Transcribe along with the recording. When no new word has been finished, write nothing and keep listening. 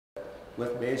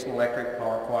with Basin Electric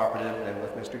Power Cooperative and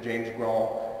with Mr. James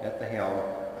Grahl at the helm,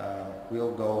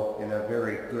 we'll go in a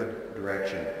very good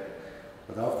direction.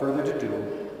 Without further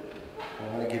ado,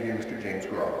 I want to give you Mr. James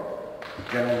Grahl,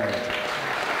 General Manager.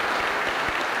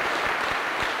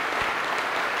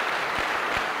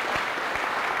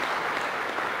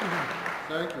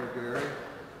 Thank you, Gary.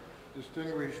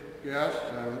 Distinguished guests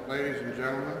and ladies and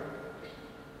gentlemen,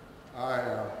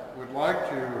 I would like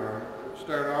to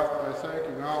start off by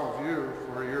thanking all of you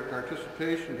for your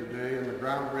participation today in the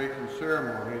groundbreaking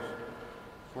ceremonies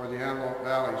for the Antelope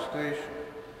Valley Station.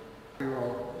 We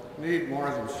will need more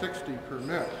than 60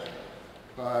 permits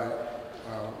by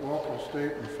local,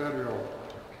 state, and federal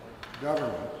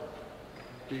governments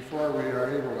before we are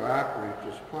able to operate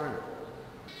this plant.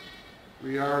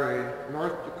 We are a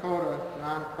North Dakota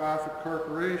nonprofit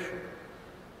corporation,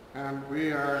 and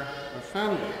we are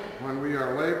offended when we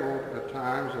are labeled at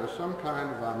times as some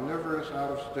kind of omnivorous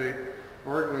out-of-state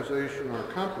organization or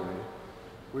company,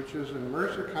 which is in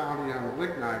Mercer County on the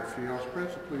lignite fields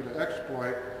principally to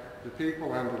exploit the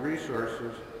people and the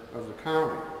resources of the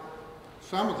county.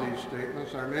 Some of these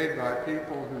statements are made by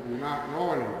people who do not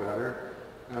know any better,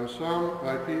 and some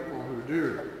by people who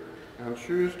do, and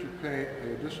choose to paint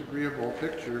a disagreeable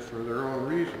picture for their own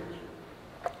reasons.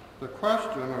 The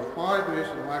question of why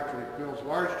Basin Electric builds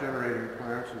large generating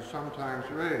plants is sometimes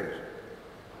raised.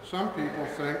 Some people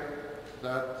think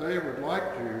that they would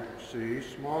like to see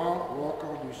small,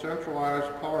 local,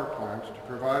 decentralized power plants to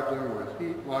provide them with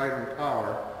heat, light, and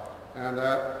power, and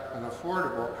at an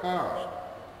affordable cost.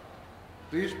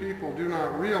 These people do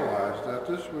not realize that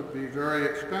this would be very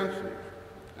expensive,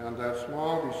 and that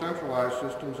small, decentralized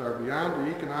systems are beyond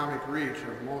the economic reach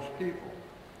of most people.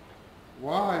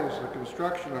 Why is the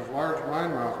construction of large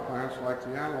mine-mouth plants like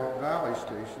the Antelope Valley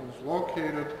Stations,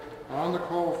 located on the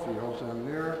coal fields and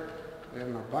near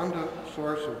an abundant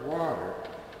source of water,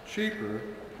 cheaper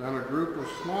than a group of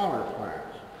smaller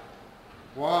plants?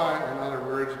 Why, in other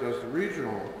words, does the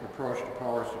regional approach to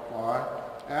power supply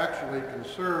actually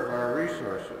conserve our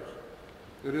resources?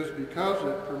 It is because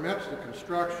it permits the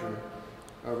construction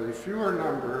of a fewer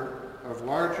number of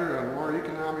larger and more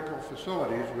economical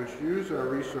facilities which use our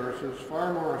resources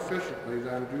far more efficiently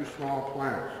than do small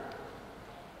plants.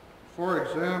 For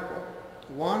example,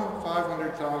 one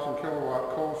 500,000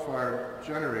 kilowatt coal-fired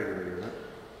generating unit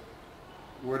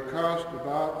would cost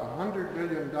about $100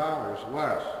 million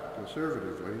less,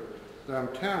 conservatively,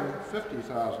 than 10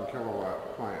 50,000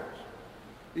 kilowatt plants.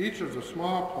 Each of the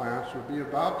small plants would be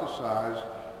about the size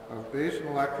of Basin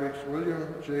Electric's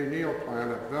William J. Neal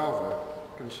plant at Velva,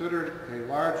 considered a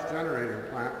large generating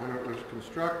plant when it was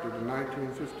constructed in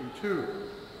 1952.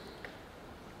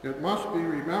 It must be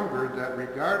remembered that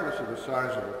regardless of the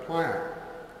size of a plant,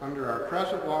 under our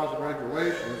present laws and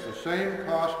regulations, the same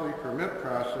costly permit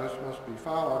process must be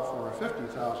followed for a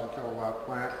 50,000 kilowatt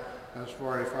plant as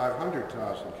for a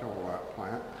 500,000 kilowatt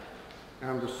plant,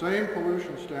 and the same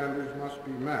pollution standards must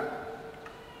be met.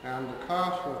 And the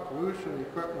cost of pollution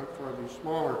equipment for these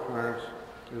smaller plants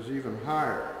is even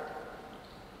higher.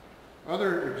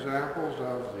 Other examples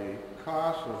of the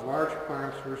cost of large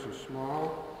plants versus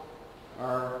small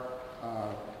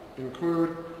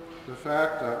include the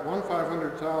fact that one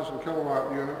 500,000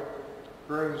 kilowatt unit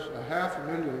burns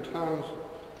 500,000 tons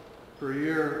per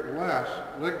year less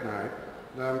lignite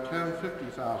than 10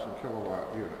 50,000 kilowatt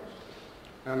units,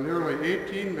 and nearly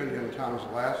 18 million tons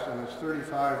less in its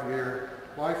 35-year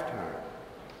lifetime.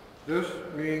 This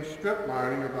means strip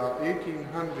mining about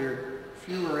 1,800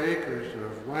 fewer acres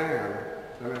of land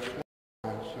than its